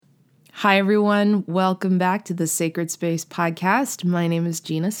Hi, everyone. Welcome back to the Sacred Space podcast. My name is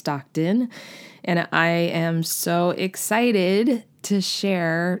Gina Stockton, and I am so excited to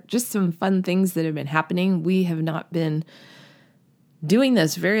share just some fun things that have been happening. We have not been doing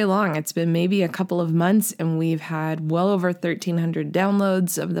this very long. It's been maybe a couple of months, and we've had well over 1,300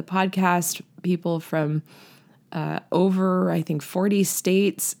 downloads of the podcast. People from over, I think, 40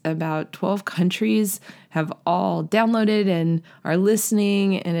 states, about 12 countries have all downloaded and are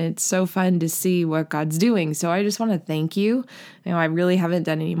listening, and it's so fun to see what God's doing. So I just want to thank you. I really haven't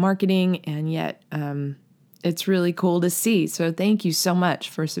done any marketing, and yet it's really cool to see. So thank you so much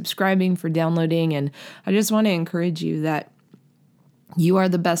for subscribing, for downloading, and I just want to encourage you that you are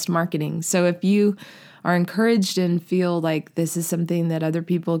the best marketing. So if you are encouraged and feel like this is something that other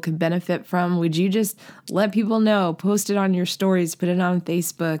people could benefit from, would you just let people know, post it on your stories, put it on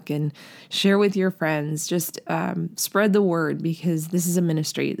Facebook, and share with your friends. Just spread the word, because this is a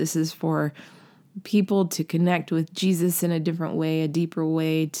ministry. This is for people to connect with Jesus in a different way, a deeper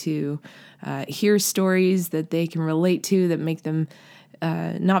way, to hear stories that they can relate to, that make them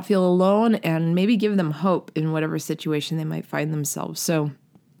not feel alone, and maybe give them hope in whatever situation they might find themselves. So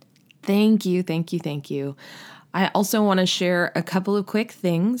thank you, thank you, thank you. I also want to share a couple of quick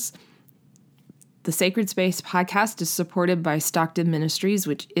things. The Sacred Space podcast is supported by Stockton Ministries,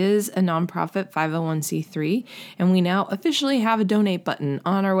 which is a nonprofit 501c3, and we now officially have a donate button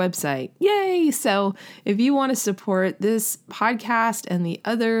on our website. Yay! So if you want to support this podcast and the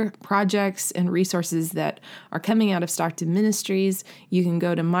other projects and resources that are coming out of Stockton Ministries, you can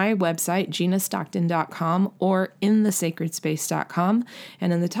go to my website, ginastockton.com, or inthesacredspace.com,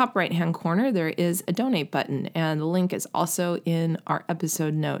 and in the top right-hand corner, there is a donate button, and the link is also in our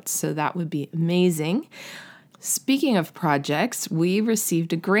episode notes, so that would be amazing. Speaking of projects, we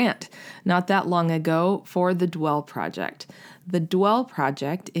received a grant not that long ago for the Dwell Project. The Dwell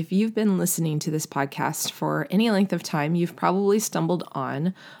Project, if you've been listening to this podcast for any length of time, you've probably stumbled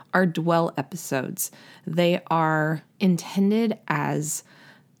on our Dwell episodes. They are intended as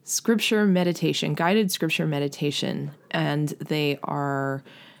scripture meditation, guided scripture meditation, and they are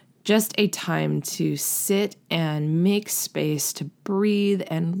just a time to sit and make space to breathe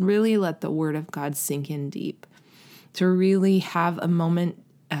and really let the Word of God sink in deep, to really have a moment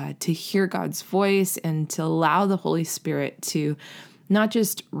to hear God's voice and to allow the Holy Spirit to not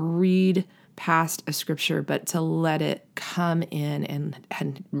just read past a scripture, but to let it come in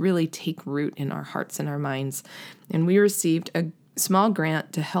and really take root in our hearts and our minds. And we received a small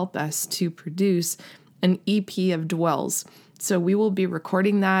grant to help us to produce an EP of Dwells. So we will be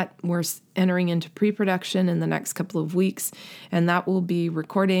recording that. We're entering into pre-production in the next couple of weeks, and that will be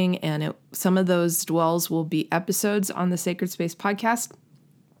recording, and some of those Dwells will be episodes on the Sacred Space podcast,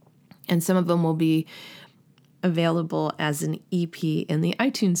 and some of them will be available as an EP in the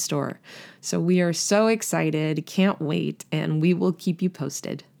iTunes store. So we are so excited, can't wait, and we will keep you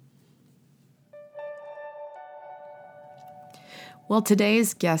posted. Well,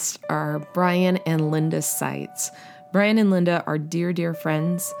 today's guests are Brian and Linda Seitz. Brian and Linda are dear, dear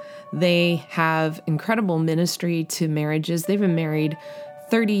friends. They have incredible ministry to marriages. They've been married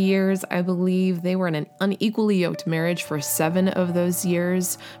 30 years, I believe. They were in an unequally yoked marriage for 7 of those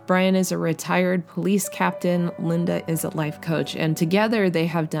years. Brian is a retired police captain. Linda is a life coach. And together they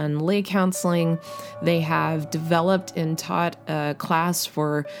have done lay counseling. They have developed and taught a class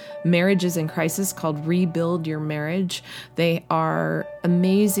for marriages in crisis called Rebuild Your Marriage. They are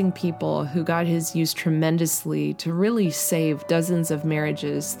amazing people who God has used tremendously to really save dozens of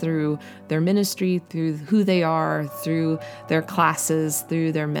marriages through their ministry, through who they are, through their classes,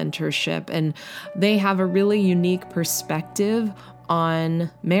 through their mentorship. And they have a really unique perspective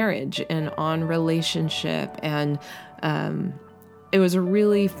on marriage and on relationship. And it was a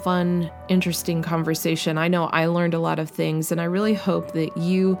really fun, interesting conversation. I know I learned a lot of things, and I really hope that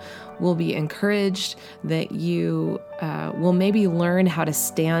you will be encouraged, that you will maybe learn how to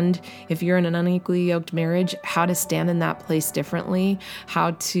stand, if you're in an unequally yoked marriage, how to stand in that place differently,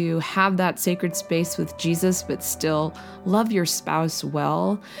 how to have that sacred space with Jesus, but still love your spouse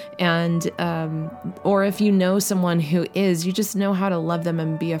well. And, or if you know someone who is, you just know how to love them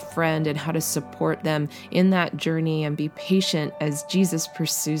and be a friend and how to support them in that journey and be patient as Jesus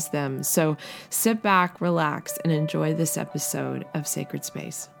pursues them. So sit back, relax, and enjoy this episode of Sacred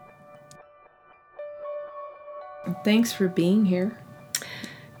Space. Thanks for being here.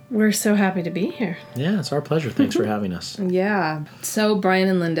 We're so happy to be here. Yeah, it's our pleasure. Thanks for having us. Yeah. So, Brian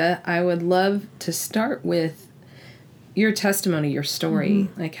and Linda, I would love to start with your testimony, your story.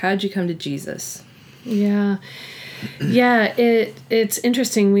 Like, how'd you come to Jesus? Yeah. It's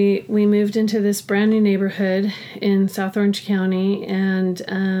interesting. We moved into this brand new neighborhood in South Orange County,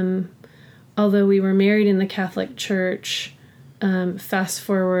 and although we were married in the Catholic Church, fast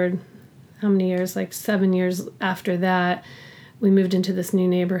forward, how many years? Like 7 years after that, we moved into this new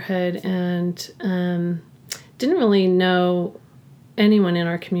neighborhood and didn't really know anyone in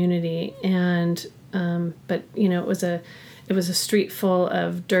our community. And but it was a street full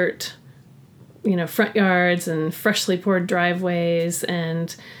of dirt, front yards and freshly poured driveways,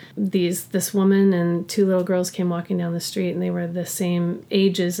 and this woman and two little girls came walking down the street, and they were the same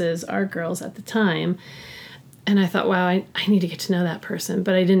ages as our girls at the time. And I thought, wow, I need to get to know that person,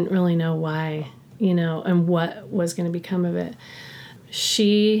 but I didn't really know why, and what was going to become of it.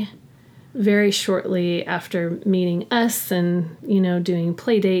 She, very shortly after meeting us and, doing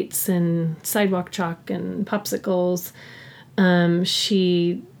play dates and sidewalk chalk and popsicles,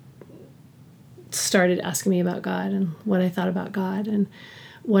 she started asking me about God and what I thought about God and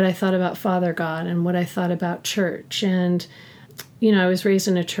what I thought about Father God and what I thought about church. And, I was raised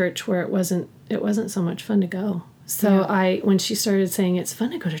in a church where it wasn't so much fun to go. So yeah. When she started saying it's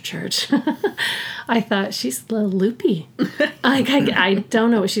fun to go to church, I thought she's a little loopy. I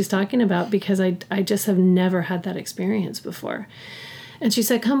don't know what she's talking about, because I just have never had that experience before. And she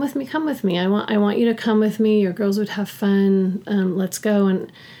said, come with me. I want you to come with me. Your girls would have fun. Let's go.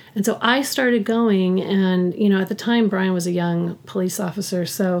 And so I started going, and, at the time, Brian was a young police officer,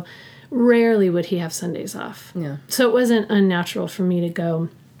 so rarely would he have Sundays off. Yeah. So it wasn't unnatural for me to go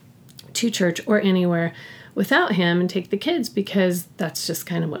to church or anywhere without him and take the kids, because that's just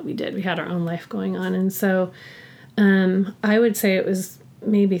kind of what we did. We had our own life going on. And so I would say it was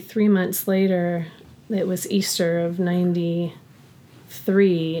maybe 3 months later, it was Easter of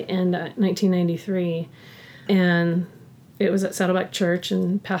 1993, and it was at Saddleback Church,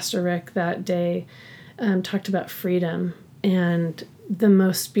 and Pastor Rick that day talked about freedom and the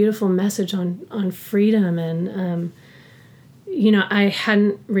most beautiful message on freedom. And, I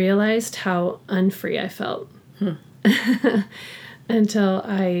hadn't realized how unfree I felt until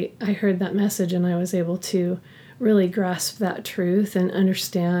I heard that message, and I was able to really grasp that truth and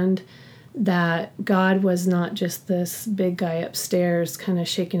understand that God was not just this big guy upstairs kind of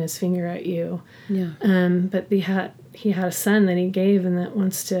shaking his finger at you. Yeah. But he had a son that he gave, and that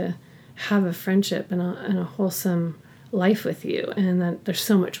wants to have a friendship and a wholesome life with you, and that there's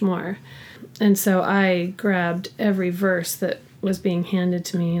so much more. And so I grabbed every verse that was being handed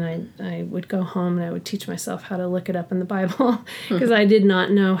to me, and I would go home and I would teach myself how to look it up in the Bible, because I did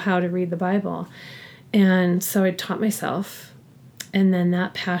not know how to read the Bible. And so I taught myself, and then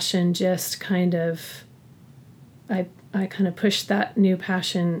that passion just kind of, I kind of pushed that new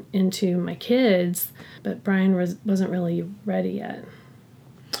passion into my kids, but Brian wasn't really ready yet.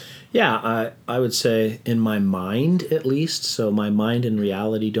 Yeah, I would say in my mind, at least. So my mind and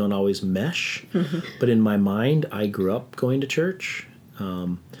reality don't always mesh. But in my mind, I grew up going to church.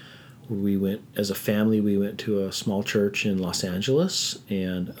 We went, as a family, we went to a small church in Los Angeles,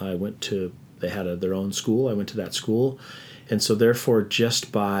 and they had their own school. I went to that school. And so therefore,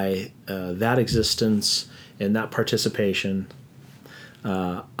 just by that existence and that participation,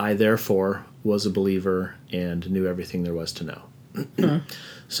 I therefore was a believer and knew everything there was to know.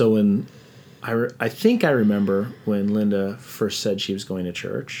 So when I think I remember when Linda first said she was going to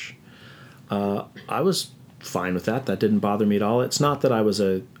church, I was fine with that. That didn't bother me at all. It's not that I was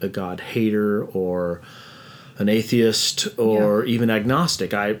a God hater or an atheist or even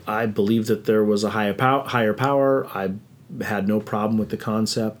agnostic. I believed that there was a higher power. I had no problem with the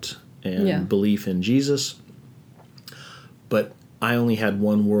concept and belief in Jesus. But I only had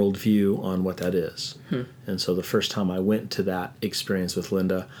one worldview on what that is. And so the first time I went to that experience with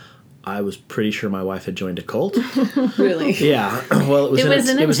Linda, I was pretty sure my wife had joined a cult. Really? Yeah. Well, it was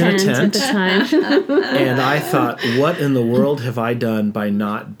in a tent at the time. And I thought, what in the world have I done by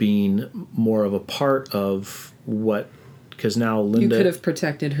not being more of a part of what... Because now Linda... You could have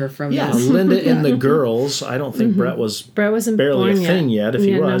protected her from this. Linda and the girls, I don't think Brett wasn't barely a thing yet. If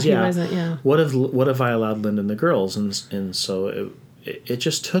he was, he wasn't, yeah. What have I allowed Linda and the girls? And so it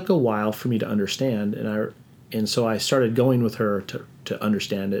just took a while for me to understand, and so I started going with her to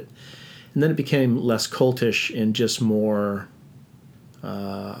understand it, and then it became less cultish and just more.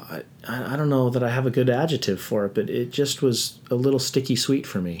 I don't know that I have a good adjective for it, but it just was a little sticky sweet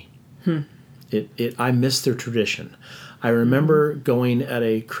for me. I missed their tradition. I remember going at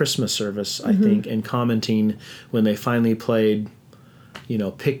a Christmas service, I think, and commenting when they finally played,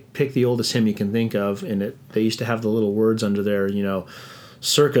 pick the oldest hymn you can think of, and they used to have the little words under there,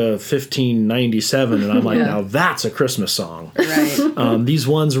 circa 1597, and I'm like, now that's a Christmas song. Right. These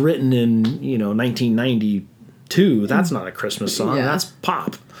ones written in, 1992, that's not a Christmas song, that's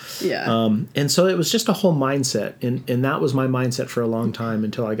pop. Yeah. And so it was just a whole mindset, and that was my mindset for a long time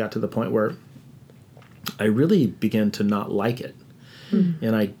until I got to the point where I really began to not like it.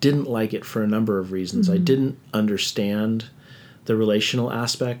 And I didn't like it for a number of reasons. I didn't understand the relational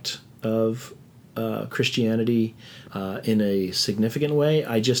aspect of Christianity in a significant way.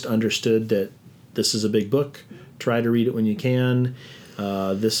 I just understood that this is a big book. Try to read it when you can.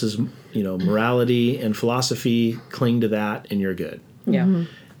 This is, morality and philosophy. Cling to that, and you're good. Yeah.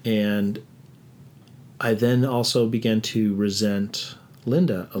 And I then also began to resent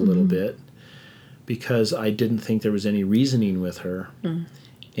Linda a little bit because I didn't think there was any reasoning with her.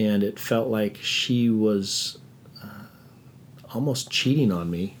 And it felt like she was almost cheating on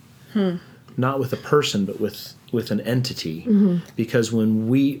me. Not with a person, but with an entity. Because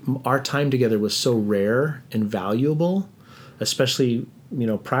when our time together was so rare and valuable, especially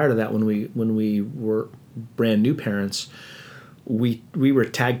prior to that when we were brand new parents, we were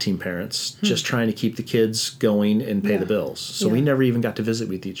tag team parents, just trying to keep the kids going and pay the bills. So we never even got to visit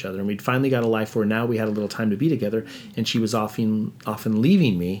with each other. And we'd finally got a life where now we had a little time to be together, and she was often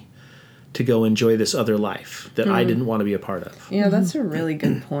leaving me to go enjoy this other life that I didn't want to be a part of. Yeah, that's a really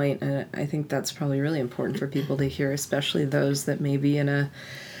good point. And I think that's probably really important for people to hear, especially those that may be in a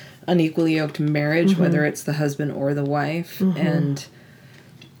unequally yoked marriage, whether it's the husband or the wife. And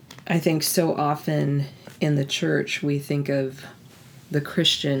I think so often in the church, we think of the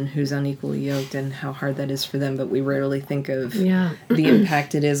Christian who's unequally yoked and how hard that is for them, but we rarely think of the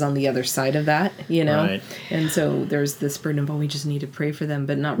impact it is on the other side of that, Right. And so there's this burden of, we just need to pray for them,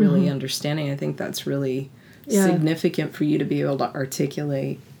 but not really understanding. I think that's really significant for you to be able to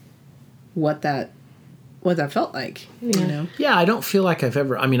articulate what that felt like, Yeah, I don't feel like I've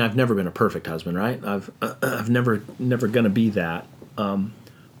never been a perfect husband, right? I've never going to be that.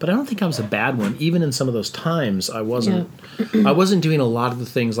 But I don't think I was a bad one. Even in some of those times, I wasn't doing a lot of the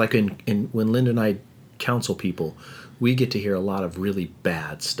things like in when Linda and I counsel people, we get to hear a lot of really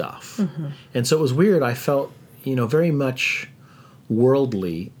bad stuff. And so it was weird. I felt, very much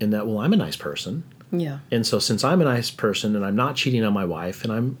worldly in that, well, I'm a nice person. Yeah. And so since I'm a nice person and I'm not cheating on my wife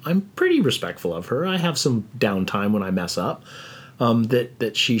and I'm pretty respectful of her, I have some downtime when I mess up,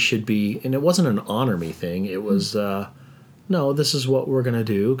 that she should be, and it wasn't an honor me thing. It was, no, this is what we're going to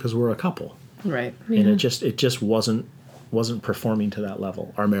do because we're a couple. Right. And it just wasn't performing to that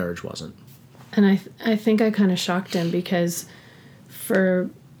level. Our marriage wasn't. And I think I kind of shocked him because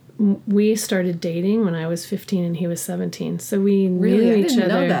we started dating when I was 15 and he was 17. So we knew each other.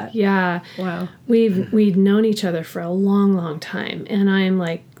 Know that. Yeah. Wow. We'd known each other for a long, long time. And I'm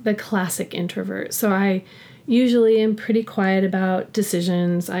like the classic introvert. So I usually am pretty quiet about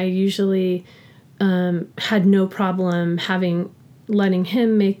decisions. I usually had no problem letting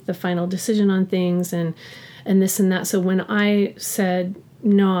him make the final decision on things and this and that. So when I said,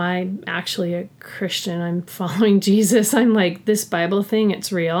 no, I'm actually a Christian, I'm following Jesus, I'm like, this Bible thing,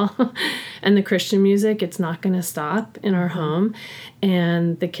 it's real. And the Christian music, it's not going to stop in our home.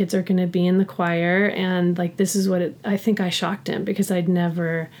 And the kids are going to be in the choir. And like, this is what I think I shocked him because I'd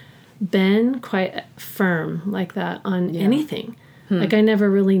never been quite firm like that on anything. Like, I never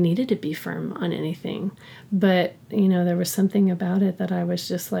really needed to be firm on anything. But, there was something about it that I was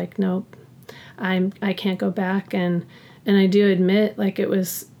just like, nope, I can't go back. And I do admit, like, it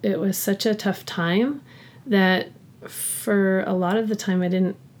was such a tough time that for a lot of the time I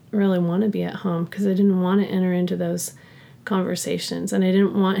didn't really want to be at home because I didn't want to enter into those conversations. And I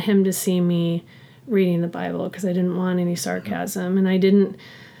didn't want him to see me reading the Bible because I didn't want any sarcasm. And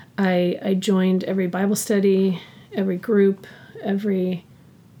I joined every Bible study, every group,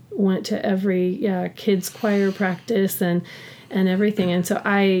 went to every kids choir practice and everything. And so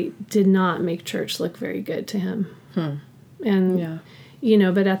I did not make church look very good to him. And,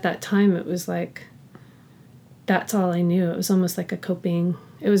 but at that time it was like, that's all I knew. It was almost like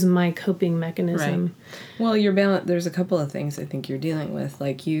it was my coping mechanism. Right. Well, there's a couple of things I think you're dealing with.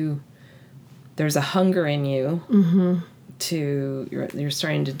 Like there's a hunger in you you're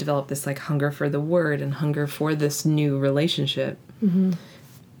starting to develop this like hunger for the word and hunger for this new relationship.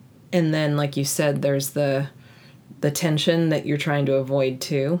 And then, like you said, there's the tension that you're trying to avoid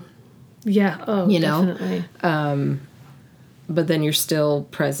too. Yeah. Oh, definitely. But then you're still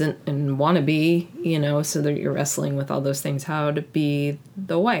present and want to be, so that you're wrestling with all those things, how to be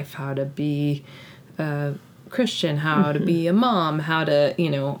the wife, how to be a Christian, how to be a mom, how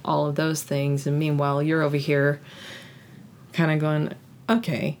to, all of those things. And meanwhile, you're over here kind of going,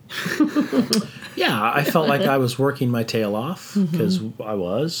 okay. Yeah, I felt like I was working my tail off because I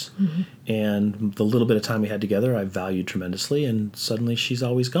was. And the little bit of time we had together, I valued tremendously. And suddenly she's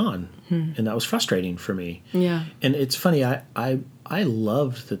always gone. And that was frustrating for me. Yeah. And it's funny, I I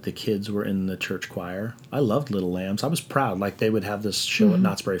loved that the kids were in the church choir. I loved Little Lambs. I was proud. Like, they would have this show at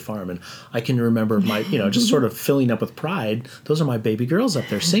Knott's Berry Farm, and I can remember my, just sort of filling up with pride. Those are my baby girls up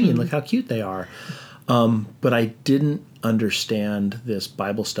there singing. Look how cute they are. But I didn't understand this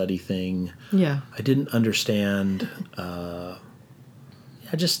Bible study thing. Yeah. I didn't understand. I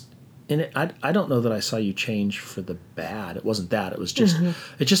don't know that I saw you change for the bad. It wasn't that. It was just,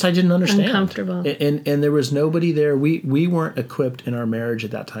 I didn't understand. Uncomfortable. And there was nobody there. We weren't equipped in our marriage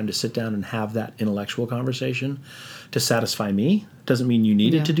at that time to sit down and have that intellectual conversation to satisfy me. Doesn't mean you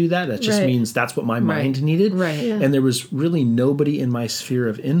needed to do that. That just means that's what my mind needed. Right. Yeah. And there was really nobody in my sphere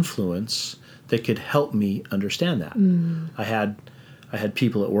of influence that could help me understand that. I had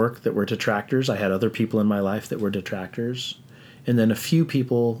people at work that were detractors. I had other people in my life that were detractors. And then a few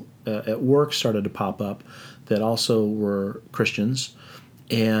people at work started to pop up that also were Christians.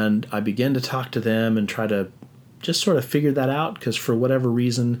 And I began to talk to them and try to just sort of figure that out, because for whatever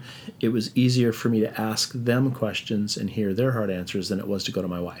reason, it was easier for me to ask them questions and hear their hard answers than it was to go to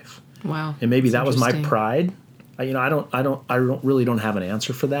my wife. Wow. And maybe that was my interesting. pride. I don't have an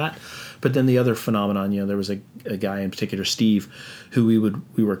answer for that. But then the other phenomenon, there was a guy in particular, Steve, who we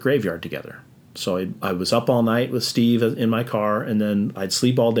worked graveyard together. So I was up all night with Steve in my car, and then I'd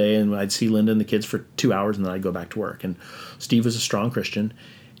sleep all day, and I'd see Linda and the kids for 2 hours, and then I'd go back to work. And Steve was a strong Christian.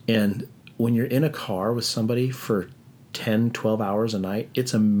 And when you're in a car with somebody for 10, 12 hours a night,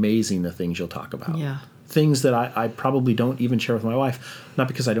 it's amazing the things you'll talk about. Yeah. Things that I probably don't even share with my wife, not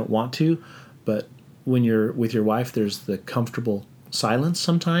because I don't want to, but when you're with your wife, there's the comfortable silence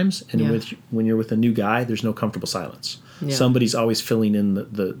sometimes. And when you're with a new guy, there's no comfortable silence. Yeah. Somebody's always filling in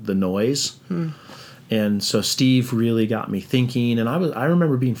the noise. And so Steve really got me thinking. And I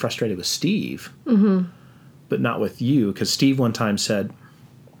remember being frustrated with Steve, but not with you, because Steve one time said,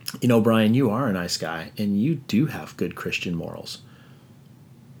 Brian, you are a nice guy, and you do have good Christian morals,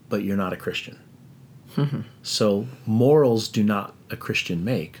 but you're not a Christian. So morals do not a Christian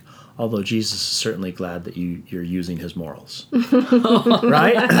make, although Jesus is certainly glad that you're using his morals.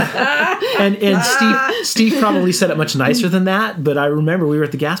 Right? and Steve probably said it much nicer than that, but I remember we were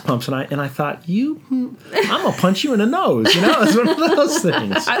at the gas pumps, and I thought, I'm going to punch you in the nose. It's one of those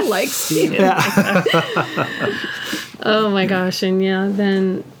things. I like Steve. Yeah. Oh my gosh. And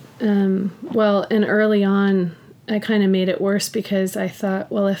then, and early on, I kind of made it worse, because I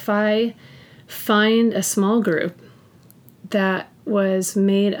thought, well, if I find a small group that was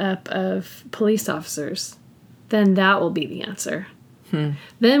made up of police officers, then that will be the answer.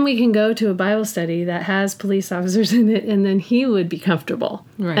 Then we can go to a Bible study that has police officers in it, and then he would be comfortable.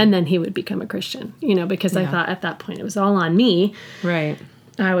 Right. And then he would become a Christian, because I thought at that point it was all on me. Right.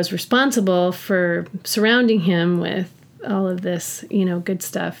 I was responsible for surrounding him with all of this, good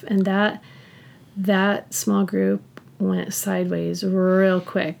stuff. And that small group went sideways real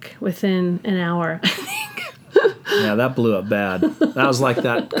quick within an hour, I think. Yeah, that blew up bad. That was like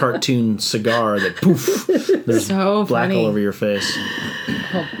that cartoon cigar that poof, there's so black funny. all over your face.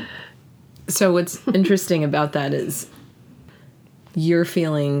 So what's interesting about that is you're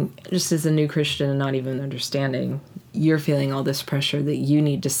feeling, just as a new Christian and not even understanding, you're feeling all this pressure that you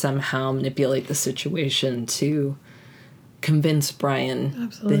need to somehow manipulate the situation to convince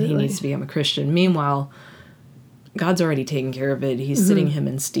Brian that he needs to become a Christian. Meanwhile, God's already taken care of it. He's sitting him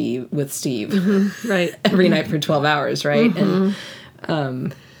and Steve Right. every night for 12 hours, right?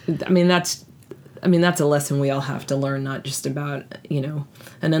 And that's a lesson we all have to learn, not just about, an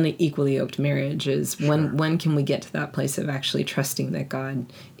unequally yoked marriage, is when can we get to that place of actually trusting that God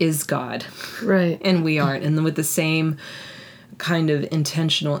is God. Right. And we aren't. And with the same kind of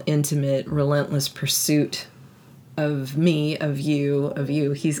intentional, intimate, relentless pursuit of me, of you,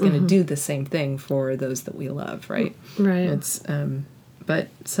 he's going to do the same thing for those that we love, right? Right. It's but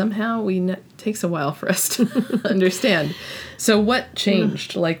somehow it takes a while for us to understand. So what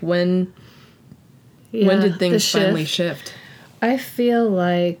changed? Like when did things finally shift? I feel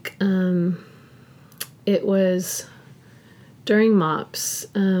like it was during MOPS.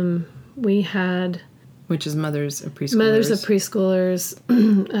 We had Which is Mothers of Preschoolers. Mothers of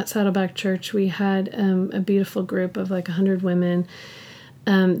Preschoolers at Saddleback Church. We had a beautiful group of like 100 women.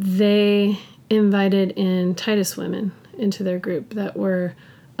 They invited in Titus women into their group that were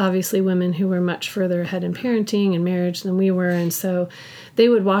obviously women who were much further ahead in parenting and marriage than we were. And so they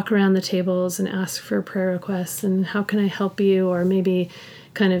would walk around the tables and ask for prayer requests and how can I help you? Or maybe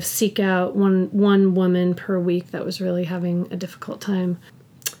kind of seek out one woman per week that was really having a difficult time.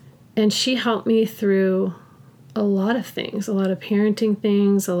 And she helped me through a lot of things, a lot of parenting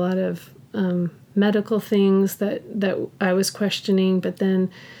things, a lot of medical things that I was questioning. But then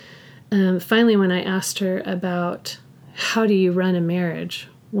finally when I asked her about how do you run a marriage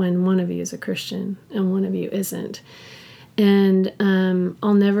when one of you is a Christian and one of you isn't? And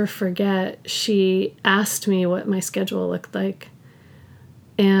I'll never forget, she asked me what my schedule looked like.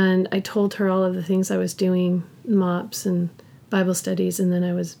 And I told her all of the things I was doing, MOPS and Bible studies, and then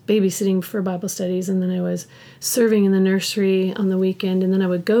I was babysitting for Bible studies, and then I was serving in the nursery on the weekend, and then I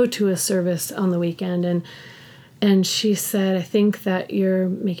would go to a service on the weekend. And she said, I think that you're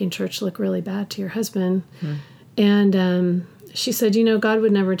making church look really bad to your husband. And she said, God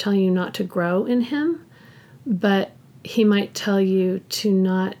would never tell you not to grow in him, but he might tell you to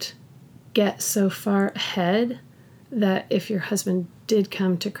not get so far ahead that if your husband did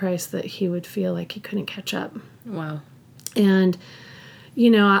come to Christ, that he would feel like he couldn't catch up. Wow. And,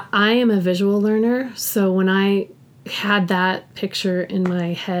 I am a visual learner. So when I had that picture in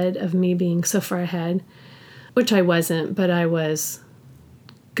my head of me being so far ahead, which I wasn't, but I was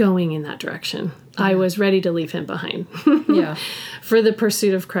going in that direction. Yeah. I was ready to leave him behind. Yeah. For the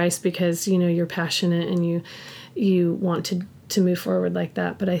pursuit of Christ, because, you're passionate and you want to move forward like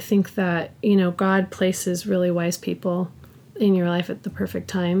that. But I think that, God places really wise people in your life at the perfect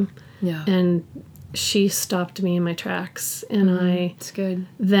time. Yeah. And she stopped me in my tracks. And It's good.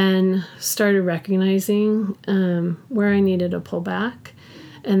 Then started recognizing where I needed to pull back,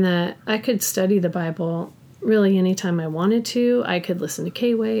 and that I could study the Bible really anytime I wanted to. I could listen to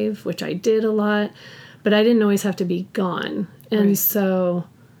K-Wave, which I did a lot, but I didn't always have to be gone. And Right. So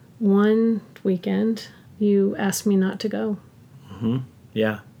one weekend, you asked me not to go.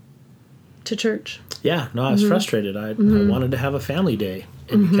 Yeah. To church. Yeah, no, I was frustrated. I wanted to have a family day,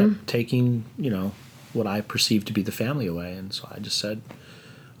 and you kept taking, what I perceived to be the family away. And so I just said,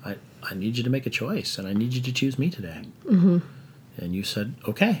 I need you to make a choice, and I need you to choose me today. And you said,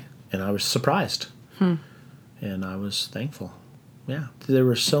 okay. And I was surprised. And I was thankful. Yeah. There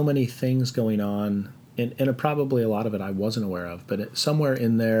were so many things going on, and probably a lot of it I wasn't aware of, but somewhere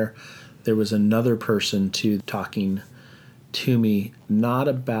in there was another person talking to me, not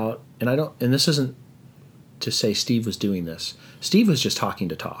about, and this isn't to say Steve was doing this. Steve was just talking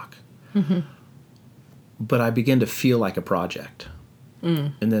to talk. But I began to feel like a project.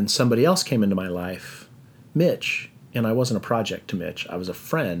 And then somebody else came into my life, Mitch, and I wasn't a project to Mitch. I was a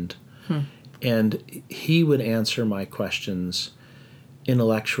friend. And he would answer my questions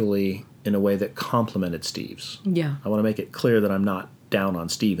intellectually in a way that complemented Steve's. Yeah. I want to make it clear that I'm not down on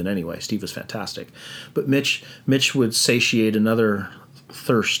Steve in any way. Steve was fantastic. But Mitch would satiate another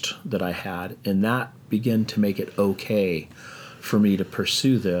thirst that I had, and that began to make it okay for me to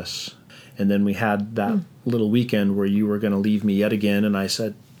pursue this. And then we had that little weekend where you were going to leave me yet again, and I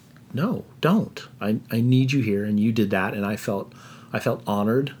said, no, don't. I need you here, and you did that, and I felt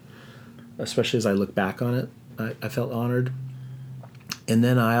honored, especially as I look back on it. I felt honored. And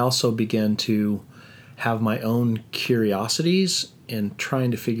then I also began to have my own curiosities and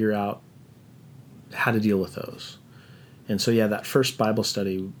trying to figure out how to deal with those. And so, yeah, that first Bible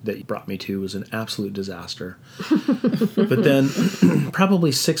study that you brought me to was an absolute disaster. But then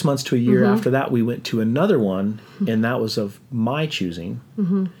probably 6 months to a year after that, we went to another one, and that was of my choosing.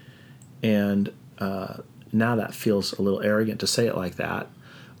 And now that feels a little arrogant to say it like that.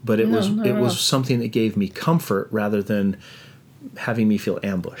 But it was something that gave me comfort rather than having me feel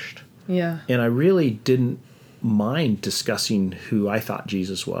ambushed. Yeah. And I really didn't mind discussing who I thought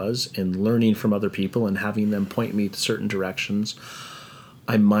Jesus was and learning from other people and having them point me to certain directions.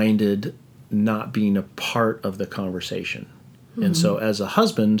 I minded not being a part of the conversation. And so as a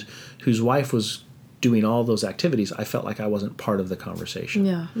husband whose wife was doing all those activities, I felt like I wasn't part of the conversation.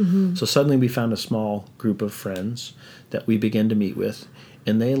 Yeah. So suddenly we found a small group of friends that we began to meet with,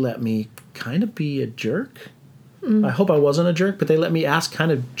 and they let me kind of be a jerk. I hope I wasn't a jerk, but they let me ask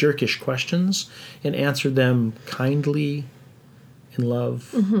kind of jerkish questions and answer them kindly, in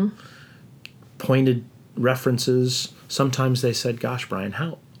love, pointed references. Sometimes they said, gosh, Brian,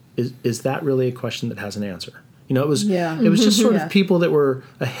 how is that really a question that has an answer? It was just sort of people that were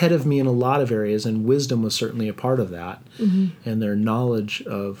ahead of me in a lot of areas, and wisdom was certainly a part of that. And their knowledge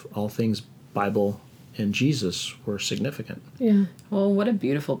of all things Bible and Jesus were significant. Yeah. Well, what a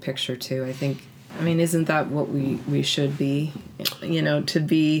beautiful picture, too. I mean, isn't that what we should be? To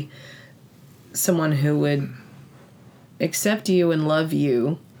be someone who would accept you and love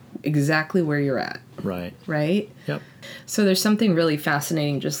you exactly where you're at. Right. Right? Yep. So there's something really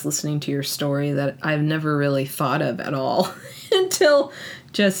fascinating just listening to your story that I've never really thought of at all until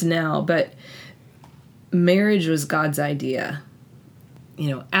just now. But marriage was God's idea.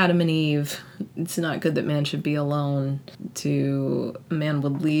 Adam and Eve, it's not good that man should be alone. A man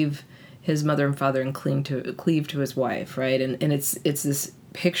would leave his mother and father and cleave to his wife, right? And it's this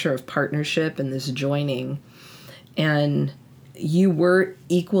picture of partnership and this joining. And you were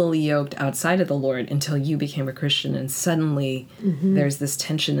equally yoked outside of the Lord until you became a Christian, and suddenly there's this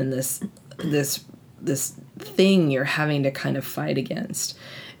tension and this thing you're having to kind of fight against.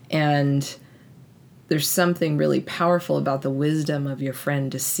 And there's something really powerful about the wisdom of your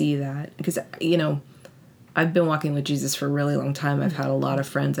friend to see that. Because, I've been walking with Jesus for a really long time. I've had a lot of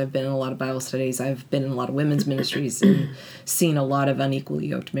friends. I've been in a lot of Bible studies. I've been in a lot of women's ministries and seen a lot of unequally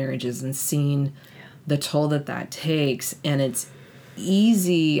yoked marriages and seen the toll that takes. And it's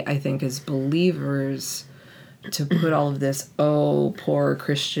easy, I think, as believers to put all of this, oh, poor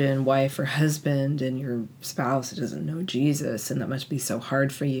Christian wife or husband and your spouse doesn't know Jesus, and that must be so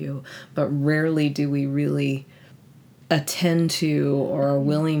hard for you. But rarely do we really attend to or are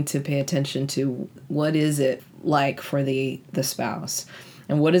willing to pay attention to what is it like for the spouse,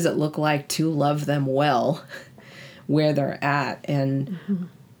 and what does it look like to love them well where they're at. And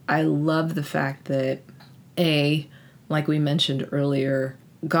I love the fact that, like we mentioned earlier,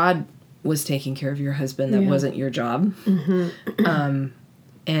 God was taking care of your husband. That wasn't your job.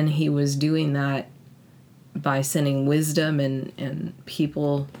 And he was doing that by sending wisdom and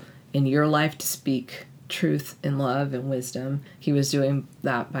people in your life to speak truth and love and wisdom. He was doing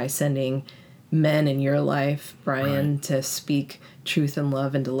that by sending men in your life, Brian, to speak truth and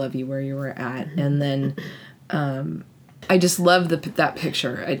love and to love you where you were at. And then I just love that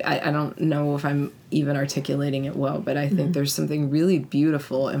picture. I don't know if I'm even articulating it well, but I think there's something really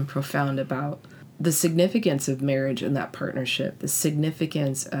beautiful and profound about the significance of marriage and that partnership, the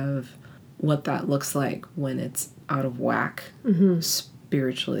significance of what that looks like when it's out of whack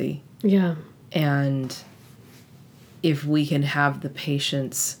spiritually. Yeah. And if we can have the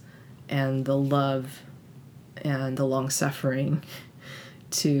patience and the love and the long-suffering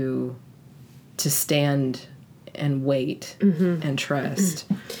to stand and wait and trust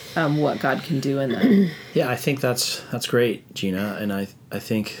what God can do in that. Yeah, I think that's great, Gina. And I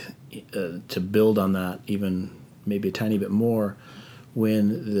think to build on that even maybe a tiny bit more,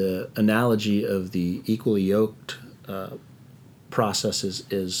 when the analogy of the equally yoked process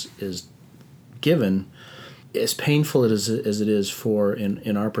is given, as painful as it is for,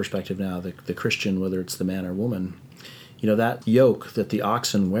 in our perspective now, the Christian, whether it's the man or woman, that yoke that the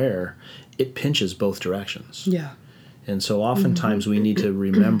oxen wear, it pinches both directions. Yeah. And so oftentimes we need to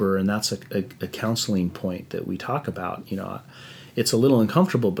remember, and that's a counseling point that we talk about. It's a little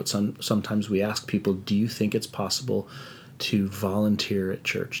uncomfortable, but sometimes we ask people, do you think it's possible to volunteer at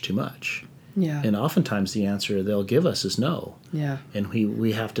church too much? Yeah. And oftentimes the answer they'll give us is no. Yeah. And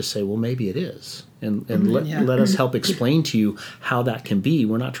we have to say, well, maybe it is. And let us help explain to you how that can be.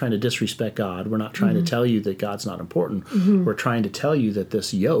 We're not trying to disrespect God. We're not trying to tell you that God's not important. We're trying to tell you that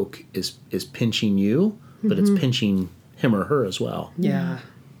this yoke is pinching you, but it's pinching him or her as well. Yeah.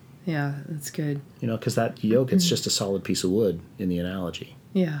 Yeah, that's good. Because that yoke, it's just a solid piece of wood in the analogy.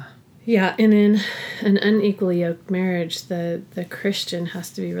 Yeah. Yeah, and in an unequally yoked marriage, the Christian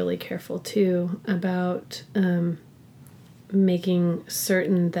has to be really careful, too, about making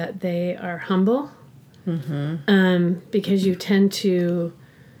certain that they are humble. Because you tend to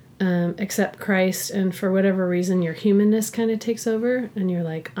accept Christ, and for whatever reason, your humanness kind of takes over, and you're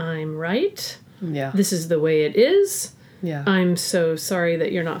like, I'm right. Yeah. This is the way it is. Yeah. I'm so sorry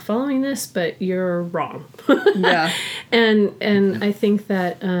that you're not following this, but you're wrong. Yeah. And I think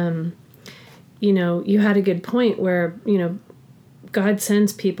that, you had a good point where, God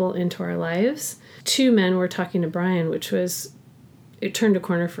sends people into our lives. 2 men were talking to Brian, which was, it turned a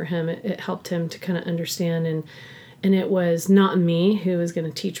corner for him. It helped him to kind of understand. And it was not me who was going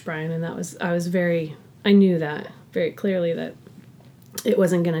to teach Brian. And I knew that very clearly that it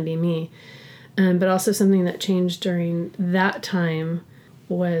wasn't going to be me. But also something that changed during that time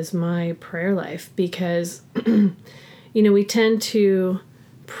was my prayer life, because, we tend to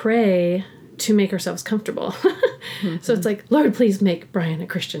pray to make ourselves comfortable. So it's like, Lord, please make Brian a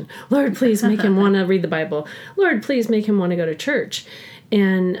Christian. Lord, please make him want to read the Bible. Lord, please make him want to go to church.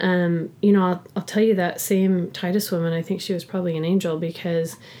 And, I'll tell you, that same Titus woman, I think she was probably an angel,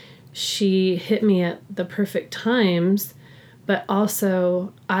 because she hit me at the perfect times. But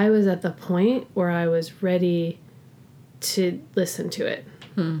also, I was at the point where I was ready to listen to it.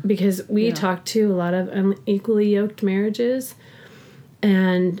 Because we talked to a lot of unequally yoked marriages,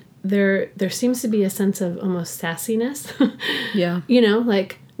 and there seems to be a sense of almost sassiness. Yeah.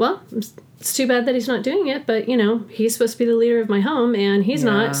 Well, it's too bad that he's not doing it, but, he's supposed to be the leader of my home, and he's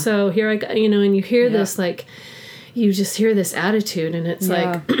not, so here I go, and you hear this, you just hear this attitude, and it's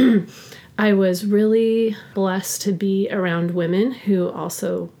like... I was really blessed to be around women who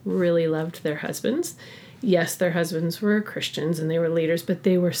also really loved their husbands. Yes, their husbands were Christians and they were leaders, but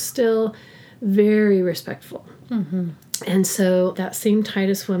they were still very respectful. And so that same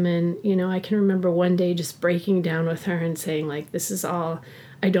Titus woman, I can remember one day just breaking down with her and saying, like, this is all,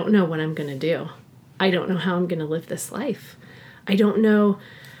 I don't know what I'm going to do. I don't know how I'm going to live this life. I don't know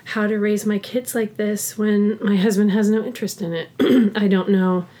how to raise my kids like this when my husband has no interest in it. I don't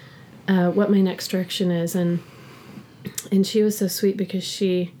know what my next direction is. And she was so sweet because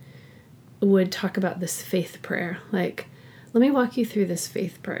she would talk about this faith prayer. Like, let me walk you through this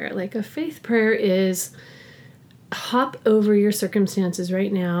faith prayer. Like, a faith prayer is hop over your circumstances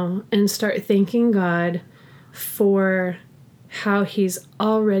right now and start thanking God for how he's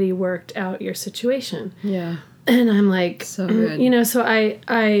already worked out your situation. Yeah. And I'm like, so good. So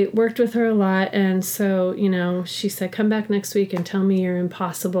I worked with her a lot. And so, she said, come back next week and tell me your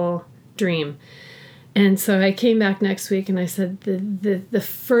impossible dream. And so I came back next week and I said, the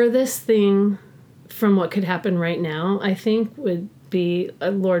furthest thing from what could happen right now, I think, would be,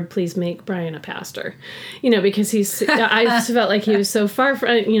 Lord, please make Brian a pastor, because I felt like he was so far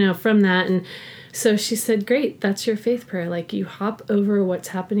from that. And so she said, great, that's your faith prayer. Like, you hop over what's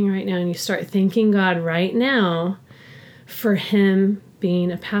happening right now and you start thanking God right now for him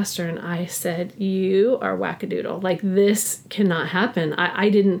being a pastor. And I said, you are wackadoodle. Like, this cannot happen.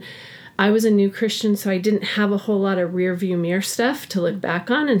 I was a new Christian, so I didn't have a whole lot of rear view mirror stuff to look back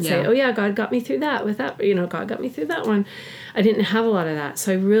on and say, oh yeah, God got me through that with that, God got me through that one. I didn't have a lot of that.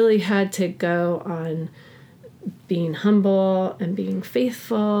 So I really had to go on being humble and being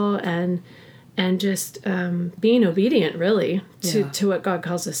faithful and just being obedient, really, to what God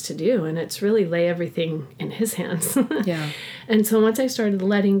calls us to do. And it's really lay everything in his hands. Yeah. And so once I started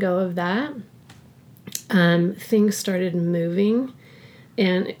letting go of that, things started moving.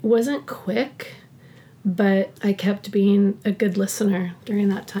 And it wasn't quick, but I kept being a good listener during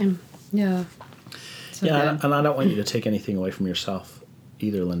that time. Yeah. So and I don't want you to take anything away from yourself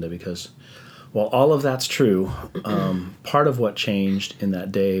either, Linda, because while all of that's true, part of what changed in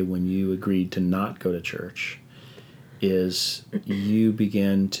that day when you agreed to not go to church is you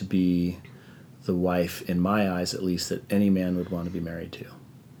began to be the wife, in my eyes at least, that any man would want to be married to.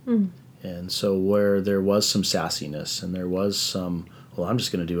 Mm. And so where there was some sassiness and there was some, well, I'm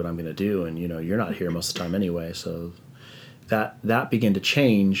just going to do what I'm going to do, and you're not here most of the time anyway. So that began to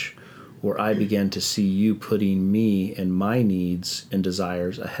change, where I began to see you putting me and my needs and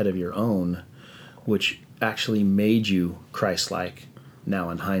desires ahead of your own, which actually made you Christ-like now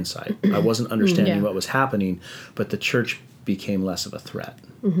in hindsight. I wasn't understanding what was happening, but the church became less of a threat.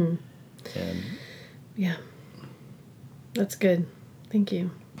 Mm-hmm. And yeah, that's good. Thank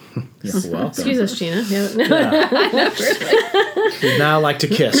you. You're welcome. Excuse us, Gina. We'd now like to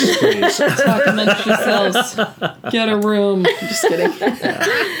kiss, please. Talk amongst yourselves. Get a room. Just kidding.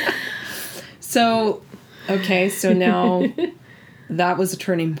 Yeah. So now that was a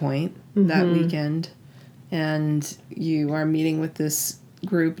turning point that weekend, and you are meeting with this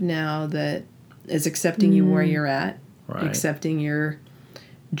group now that is accepting you where you're at, right. Accepting your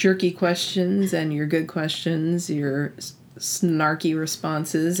jerky questions and your good questions, your snarky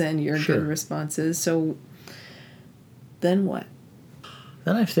responses and your good responses. So then what?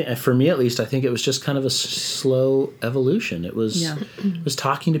 Then I think, for me at least, I think it was just kind of a slow evolution. It was it was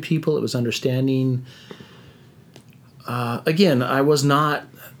talking to people. It was understanding. Again, I was not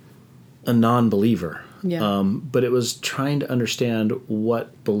a non-believer. Yeah. But it was trying to understand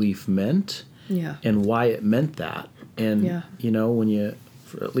what belief meant. Yeah. And why it meant that. And when you,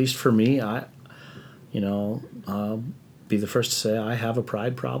 at least for me, I'll be the first to say I have a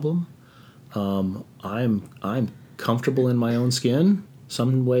pride problem. I'm comfortable in my own skin.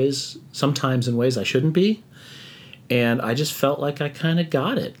 Sometimes in ways I shouldn't be. And I just felt like I kind of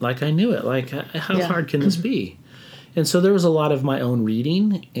got it, like I knew it, like how hard can this be? And so there was a lot of my own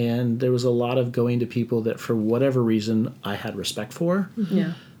reading, and there was a lot of going to people that for whatever reason I had respect for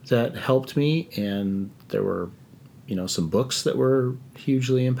that helped me. And there were, some books that were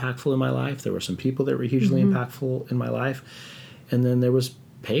hugely impactful in my life. There were some people that were hugely impactful in my life. And then there was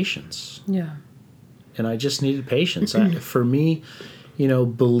patience. Yeah. And I just needed patience. For me,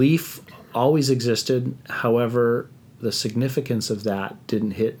 belief always existed. However, the significance of that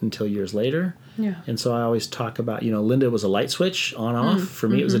didn't hit until years later. Yeah. And so I always talk about, Linda was a light switch on off. For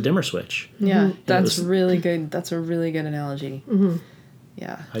me, it was a dimmer switch. Yeah, that's really good. That's a really good analogy. Mm-hmm.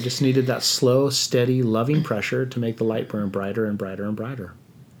 Yeah. I just needed that slow, steady, loving pressure to make the light burn brighter and brighter and brighter.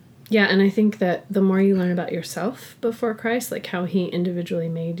 Yeah, and I think that the more you learn about yourself before Christ, like how he individually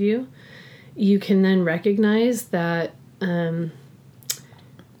made you, you can then recognize that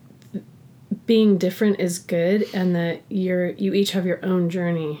being different is good, and that you each have your own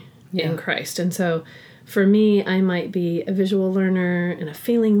journey in Christ. And so for me, I might be a visual learner and a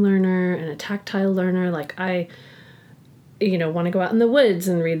feeling learner and a tactile learner. Like I, want to go out in the woods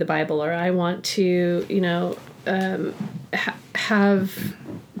and read the Bible, or I want to, have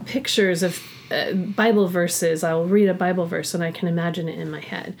pictures of Bible verses. I'll read a Bible verse and I can imagine it in my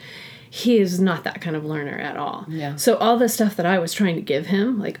head. He is not that kind of learner at all. Yeah. So all the stuff that I was trying to give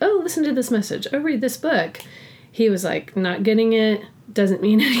him, like, oh, listen to this message, oh, read this book, he was like, not getting it, doesn't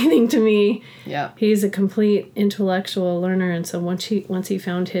mean anything to me. Yeah. He's a complete intellectual learner, and so once he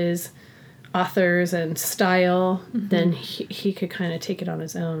found his authors and style, then he could kind of take it on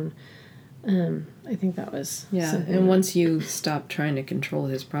his own. I think that was and once you stop trying to control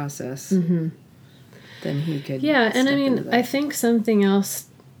his process, then he could and I mean, I think something else,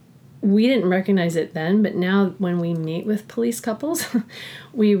 we didn't recognize it then, but now when we meet with police couples,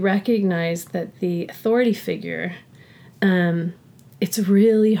 we recognize that the authority figure, it's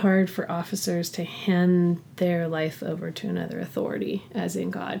really hard for officers to hand their life over to another authority, as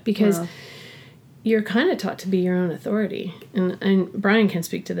in God, because you're kind of taught to be your own authority. And Brian can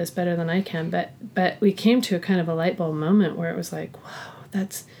speak to this better than I can, but we came to a kind of a light bulb moment where it was like, whoa,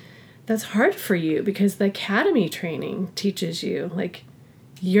 that's hard for you, because the academy training teaches you, like,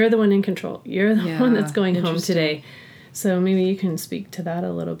 you're the one in control. You're the one that's going home today. So maybe you can speak to that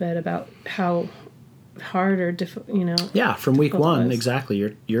a little bit about how hard or difficult, Yeah, from week one,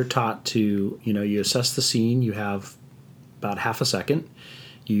 exactly. You're taught to, you assess the scene. You have about half a second.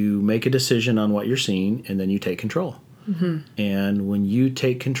 You make a decision on what you're seeing, and then you take control. Mm-hmm. And when you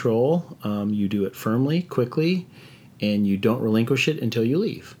take control, you do it firmly, quickly, and you don't relinquish it until you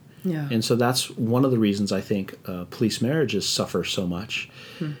leave. Yeah. And so that's one of the reasons I think police marriages suffer so much,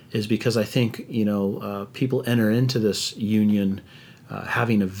 is because I think, people enter into this union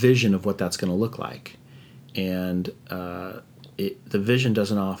having a vision of what that's going to look like. And the vision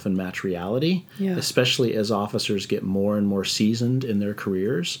doesn't often match reality, especially as officers get more and more seasoned in their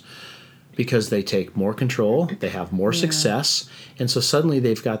careers, because they take more control, they have more success, and so suddenly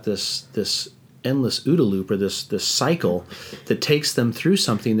they've got this endless OODA loop, or this cycle that takes them through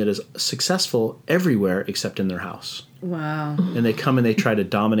something that is successful everywhere except in their house. Wow. And they come and they try to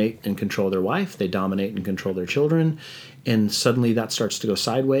dominate and control their wife, they dominate and control their children, and suddenly that starts to go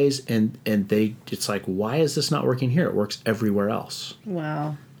sideways, and it's like, why is this not working here? It works everywhere else.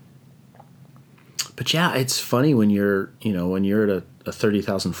 Wow. But yeah, it's funny when you're at a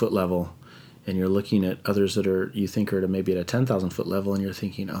 30,000 foot level, and you're looking at others that you think are maybe at a 10,000 foot level, and you're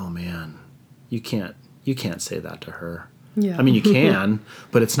thinking, oh man, you can't say that to her. Yeah. I mean, you can,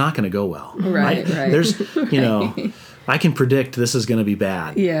 but it's not going to go well. Right. There's, I can predict this is going to be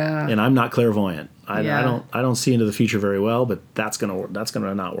bad. Yeah. And I'm not clairvoyant. I don't see into the future very well, but that's going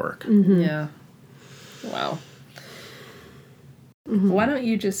to not work. Mm-hmm. Yeah. Wow. Mm-hmm. Why don't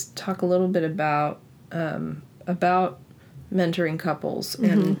you just talk a little bit about mentoring couples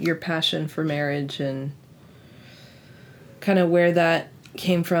and your passion for marriage, and kind of where that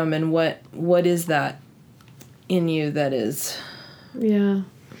came from, and what is that in you that is... Yeah.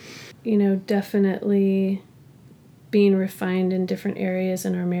 Definitely being refined in different areas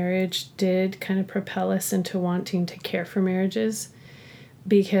in our marriage did kind of propel us into wanting to care for marriages,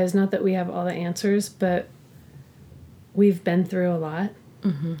 because not that we have all the answers, but we've been through a lot.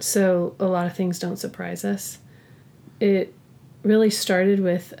 Mm-hmm. So a lot of things don't surprise us. It really started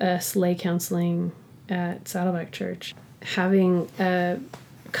with us lay counseling at Saddleback Church. Having a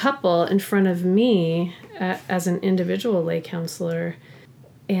couple in front of me as an individual lay counselor,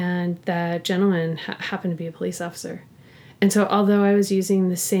 and the gentleman happened to be a police officer. And so although I was using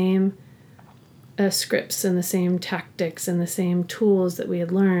the same scripts and the same tactics and the same tools that we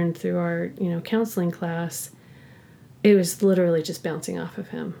had learned through our counseling class, it was literally just bouncing off of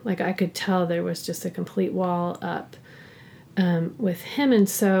him. Like, I could tell there was just a complete wall up with him. And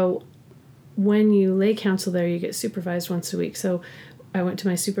so when you lay counsel there, you get supervised once a week. So I went to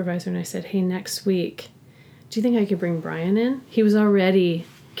my supervisor and I said, hey, next week, do you think I could bring Brian in? He was already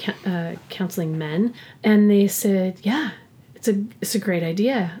counseling men. And they said, yeah, it's a great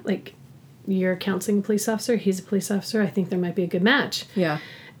idea. Like, you're counseling a police officer, he's a police officer. I think there might be a good match. Yeah.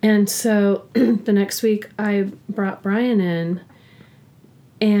 And so the next week I brought Brian in,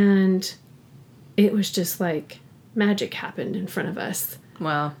 and it was just like magic happened in front of us.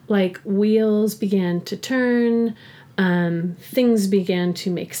 Wow. Like, wheels began to turn, things began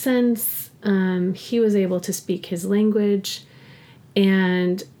to make sense. He was able to speak his language,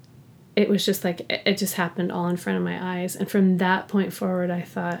 and it was just like, it just happened all in front of my eyes. And from that point forward, I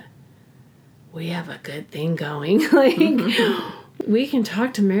thought, we have a good thing going. Like, we can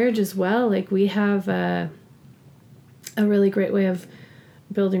talk to marriage as well. Like, we have a really great way of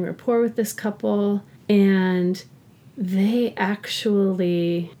building rapport with this couple. And they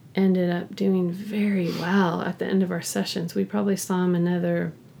actually ended up doing very well at the end of our sessions. We probably saw them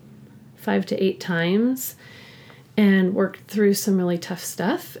another 5 to 8 times and worked through some really tough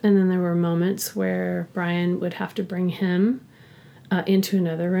stuff. And then there were moments where Brian would have to bring him into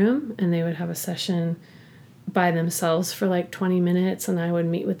another room, and they would have a session by themselves for like 20 minutes, and I would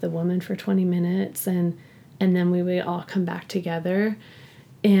meet with the woman for 20 minutes, and then we would all come back together.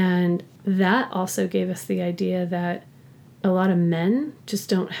 And that also gave us the idea that a lot of men just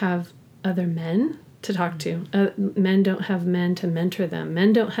don't have other men to talk to. Men don't have men to mentor them.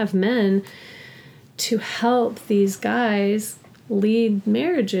 Men don't have men to help these guys lead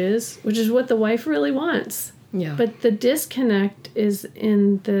marriages, which is what the wife really wants. Yeah. But the disconnect is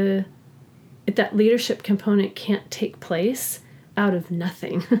in that leadership component can't take place out of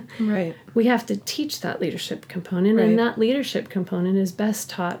nothing. Right. We have to teach that leadership component, Right. and that leadership component is best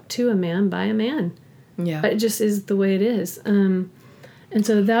taught to a man by a man. Yeah. It just is the way it is. And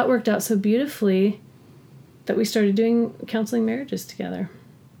so that worked out so beautifully that we started doing counseling marriages together.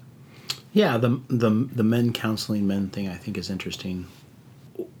 Yeah, the men counseling men thing I think is interesting.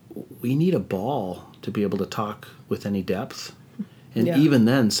 We need a ball to be able to talk with any depth. And Yeah. even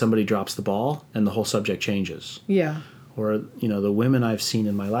then, somebody drops the ball and the whole subject changes. Yeah. Or, the women I've seen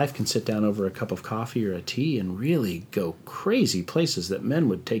in my life can sit down over a cup of coffee or a tea and really go crazy places that men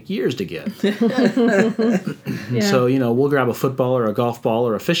would take years to get. Yeah. So, we'll grab a football or a golf ball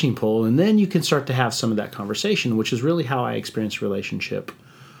or a fishing pole, and then you can start to have some of that conversation, which is really how I experienced relationship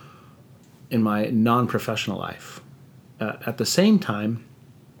in my non-professional life. At the same time,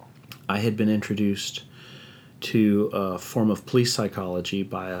 I had been introduced to a form of police psychology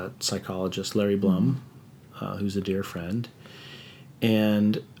by a psychologist, Larry Blum, who's a dear friend.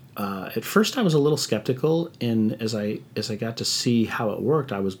 And at first I was a little skeptical, and as I got to see how it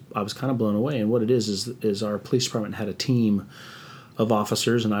worked, I was kind of blown away. And what it is our police department had a team of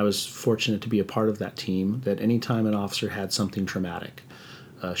officers, and I was fortunate to be a part of that team, that anytime an officer had something traumatic,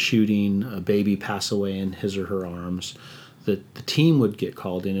 a shooting, a baby pass away in his or her arms, the team would get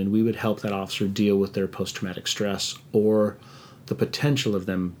called in, and we would help that officer deal with their post-traumatic stress or the potential of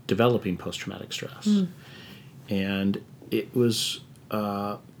them developing post-traumatic stress. And it was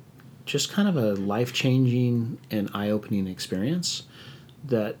just kind of a life-changing and eye-opening experience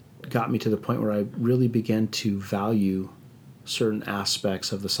that got me to the point where I really began to value certain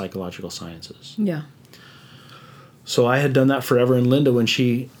aspects of the psychological sciences. Yeah. So I had done that forever, and Linda, when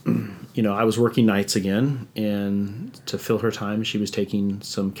she, I was working nights again, and to fill her time, she was taking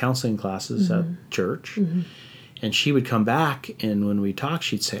some counseling classes at church. And she would come back, and when we talked,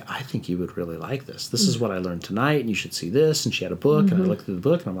 she'd say, I think you would really like this. This is what I learned tonight, and you should see this. And she had a book, and I looked through the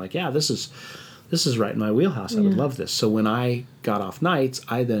book, and I'm like, yeah, this is right in my wheelhouse. I would love this. So when I got off nights,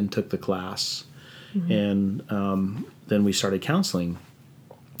 I then took the class, and then we started counseling.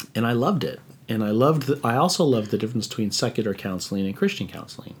 And I loved it. And I also loved the difference between secular counseling and Christian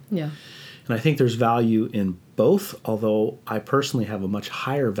counseling. Yeah. And I think there's value in both, although I personally have a much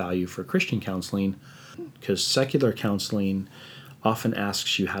higher value for Christian counseling, because secular counseling often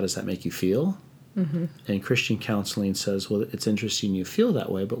asks you, how does that make you feel? And Christian counseling says, well, it's interesting you feel that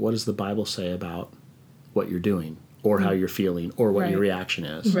way, but what does the Bible say about what you're doing or how you're feeling or what your reaction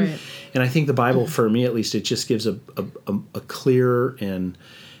is? Right. And I think the Bible, for me at least, it just gives a clearer and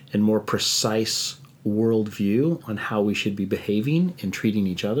more precise worldview on how we should be behaving and treating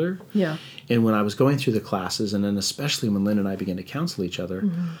each other. Yeah. And when I was going through the classes, and then especially when Lynn and I began to counsel each other,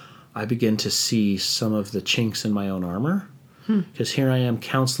 I began to see some of the chinks in my own armor. Because here I am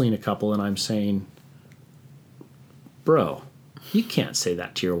counseling a couple, and I'm saying, bro, you can't say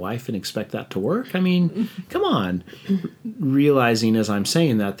that to your wife and expect that to work. I mean, come on. Realizing as I'm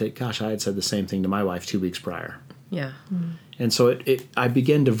saying that, gosh, I had said the same thing to my wife 2 weeks prior. Yeah. And so I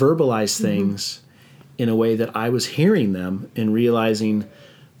began to verbalize things in a way that I was hearing them and realizing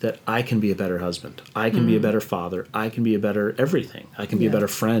that I can be a better husband. I can be a better father. I can be a better everything. I can be a better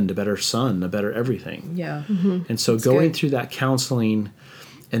friend, a better son, a better everything. Yeah. And so going through that counseling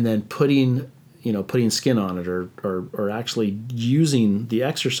and then putting skin on it or actually using the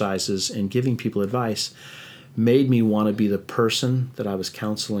exercises and giving people advice made me want to be the person that I was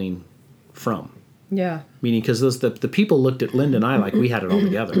counseling from. Yeah. Meaning, because the people looked at Linda and I like we had it all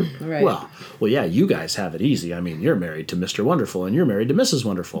together. Right. Well, yeah, you guys have it easy. I mean, you're married to Mr. Wonderful and you're married to Mrs.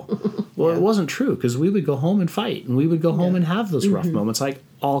 Wonderful. Well, it wasn't true, because we would go home and fight, and we would go home and have those rough moments like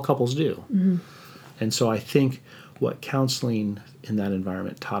all couples do. And so I think what counseling in that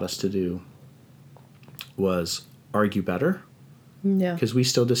environment taught us to do was argue better, Yeah. because we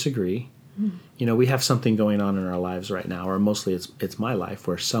still disagree. We have something going on in our lives right now, or mostly it's my life,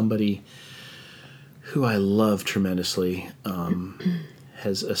 where somebody who I love tremendously,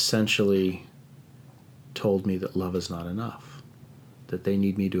 has essentially told me that love is not enough, that they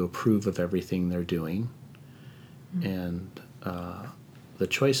need me to approve of everything they're doing, and the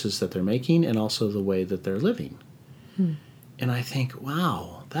choices that they're making, and also the way that they're living. And I think,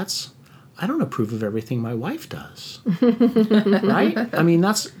 wow, I don't approve of everything my wife does. Right? I mean,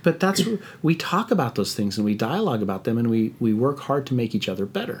 we talk about those things and we dialogue about them, and we work hard to make each other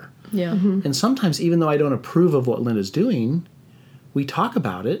better. Yeah. And sometimes, even though I don't approve of what Linda's doing, we talk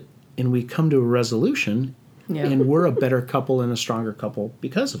about it and we come to a resolution, and we're a better couple and a stronger couple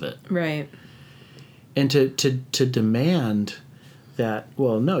because of it. Right. And to demand that,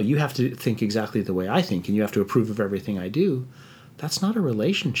 well, no, you have to think exactly the way I think, and you have to approve of everything I do, that's not a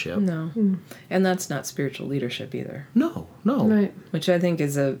relationship. No. And that's not spiritual leadership either. No. Right. Which I think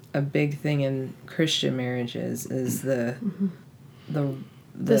is a big thing in Christian marriages, is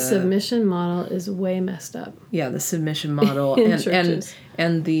the submission model is way messed up. Yeah, the submission model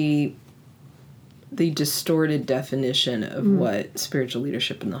and the distorted definition of what spiritual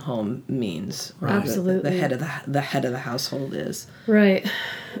leadership in the home means. Right. Absolutely. The head of the household is. Right.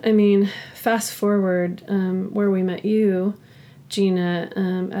 I mean, fast forward where we met you,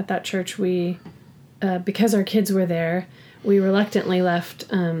 Gina, at that church, we, because our kids were there, we reluctantly left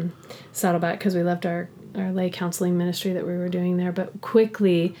Saddleback because we left our lay counseling ministry that we were doing there, but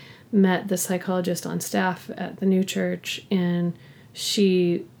quickly met the psychologist on staff at the new church, and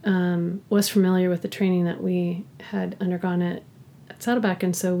she was familiar with the training that we had undergone at Saddleback,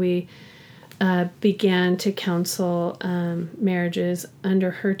 and so we began to counsel marriages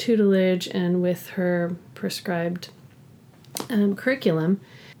under her tutelage and with her prescribed curriculum,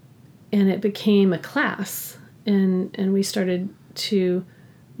 and it became a class, and we started to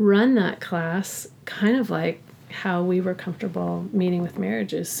run that class kind of like how we were comfortable meeting with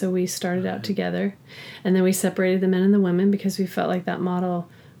marriages. So we started out together, and then we separated the men and the women because we felt like that model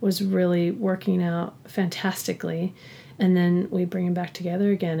was really working out fantastically, and then we bring them back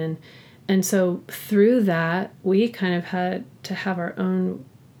together again. And so through that, we kind of had to have our own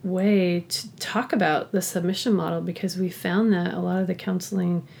way to talk about the submission model, because we found that a lot of the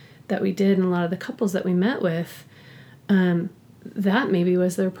counseling that we did and a lot of the couples that we met with, that maybe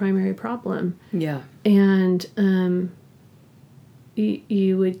was their primary problem. Yeah. And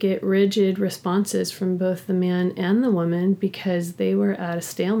you would get rigid responses from both the man and the woman because they were at a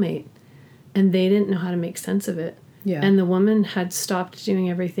stalemate and they didn't know how to make sense of it. Yeah. And the woman had stopped doing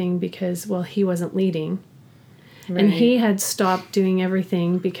everything because, well, he wasn't leading. Right. And he had stopped doing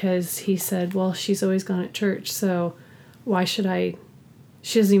everything because he said, well, she's always gone at church, so why should I?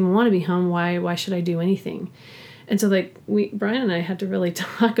 She doesn't even want to be home. Why should I do anything? And so, like, Brian and I had to really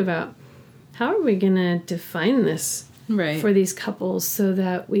talk about how are we going to define this for these couples so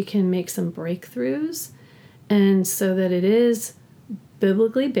that we can make some breakthroughs, and so that it is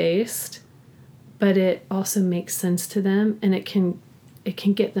biblically based, but it also makes sense to them, and it can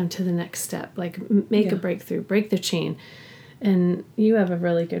get them to the next step, like make a breakthrough, break the chain. And you have a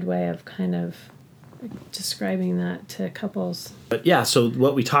really good way of kind of describing that to couples. But yeah, so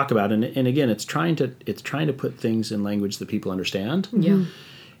what we talk about, and again, it's trying to put things in language that people understand. Yeah.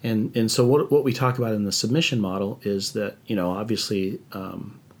 And so what we talk about in the submission model is that, obviously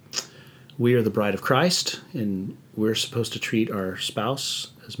we are the bride of Christ, and we're supposed to treat our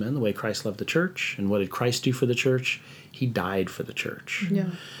spouse as men the way Christ loved the church. And what did Christ do for the church? He died for the church.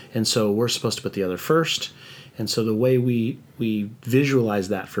 Yeah. And so we're supposed to put the other first. And so the way we visualize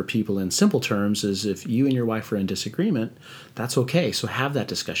that for people in simple terms is, if you and your wife are in disagreement, that's okay. So have that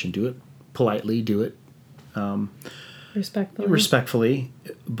discussion. Do it politely. Do it respectfully.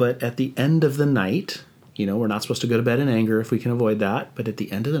 But at the end of the night, we're not supposed to go to bed in anger if we can avoid that. But at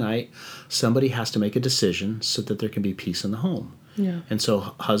the end of the night, somebody has to make a decision so that there can be peace in the home. Yeah. And so,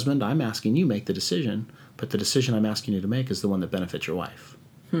 husband, I'm asking you make the decision, but the decision I'm asking you to make is the one that benefits your wife.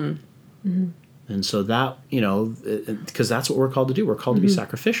 Mm-hmm. And so that, because that's what we're called to do. We're called to be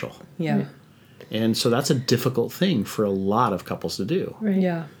sacrificial. Yeah. Right. And so that's a difficult thing for a lot of couples to do. Right.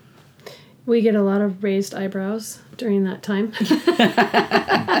 Yeah. We get a lot of raised eyebrows during that time.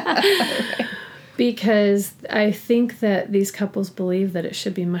 Because I think that these couples believe that it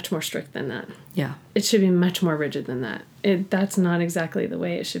should be much more strict than that. Yeah. It should be much more rigid than that. That's not exactly the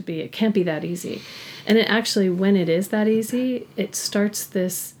way it should be. It can't be that easy. And it actually, when it is that easy, it starts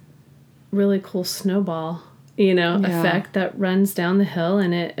this really cool snowball, effect that runs down the hill,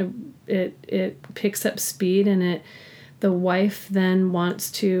 and it picks up speed, and the wife then wants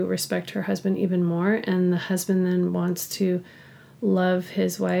to respect her husband even more, and the husband then wants to love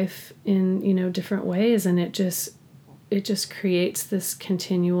his wife in different ways, and it just creates this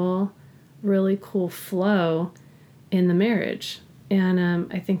continual really cool flow in the marriage. And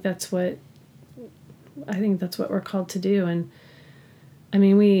I think that's what we're called to do. And I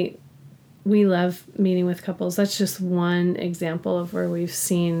mean, we love meeting with couples. That's just one example of where we've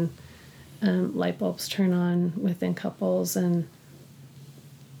seen light bulbs turn on within couples. And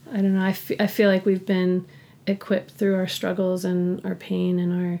I don't know, I feel like we've been equipped through our struggles and our pain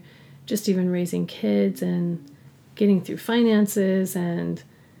and our just even raising kids and getting through finances and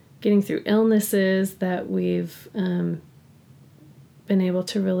getting through illnesses, that we've been able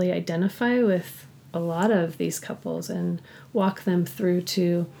to really identify with a lot of these couples and walk them through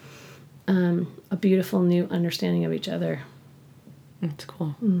to a beautiful new understanding of each other. That's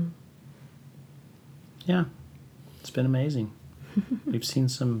cool. Yeah, it's been amazing. We've seen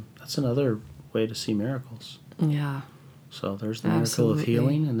that's another way to see miracles. Yeah. So there's the miracle of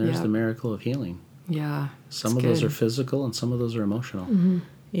healing, and there's the miracle of healing. Yeah. Some of those are physical, and some of those are emotional. Mm-hmm.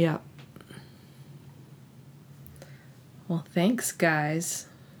 Yeah. Well, thanks, guys.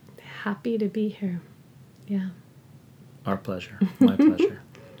 Happy to be here. Yeah. Our pleasure. My pleasure.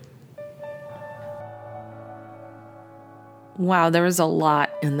 Wow, there was a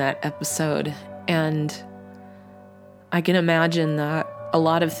lot in that episode, and I can imagine that a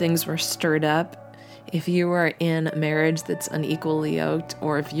lot of things were stirred up. If you are in a marriage that's unequally yoked,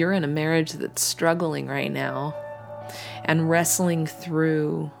 or if you're in a marriage that's struggling right now and wrestling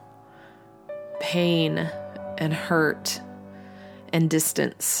through pain and hurt and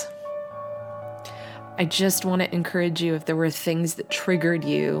distance, I just want to encourage you, if there were things that triggered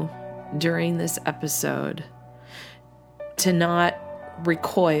you during this episode, to not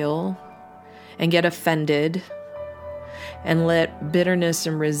recoil and get offended and let bitterness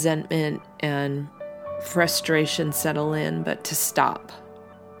and resentment and frustration settle in, but to stop.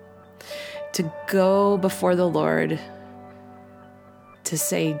 To go before the Lord, to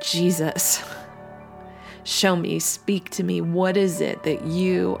say, Jesus, show me, speak to me. What is it that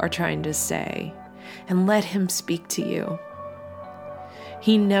you are trying to say? And let him speak to you.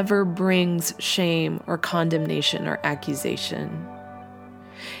 He never brings shame or condemnation or accusation.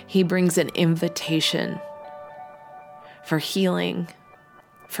 He brings an invitation for healing,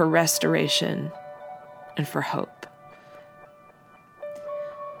 for restoration, and for hope.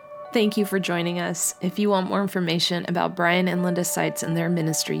 Thank you for joining us. If you want more information about Brian and Linda Seitz and their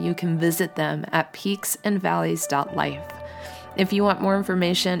ministry, you can visit them at peaksandvalleys.life. If you want more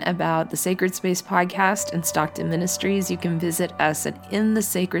information about the Sacred Space podcast and Stockton Ministries, you can visit us at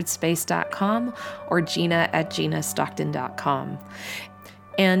inthesacredspace.com or gina@ginastockton.com.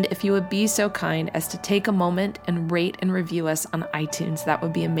 And if you would be so kind as to take a moment and rate and review us on iTunes, that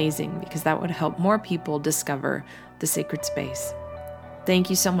would be amazing, because that would help more people discover the Sacred Space. Thank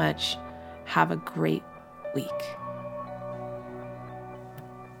you so much. Have a great week.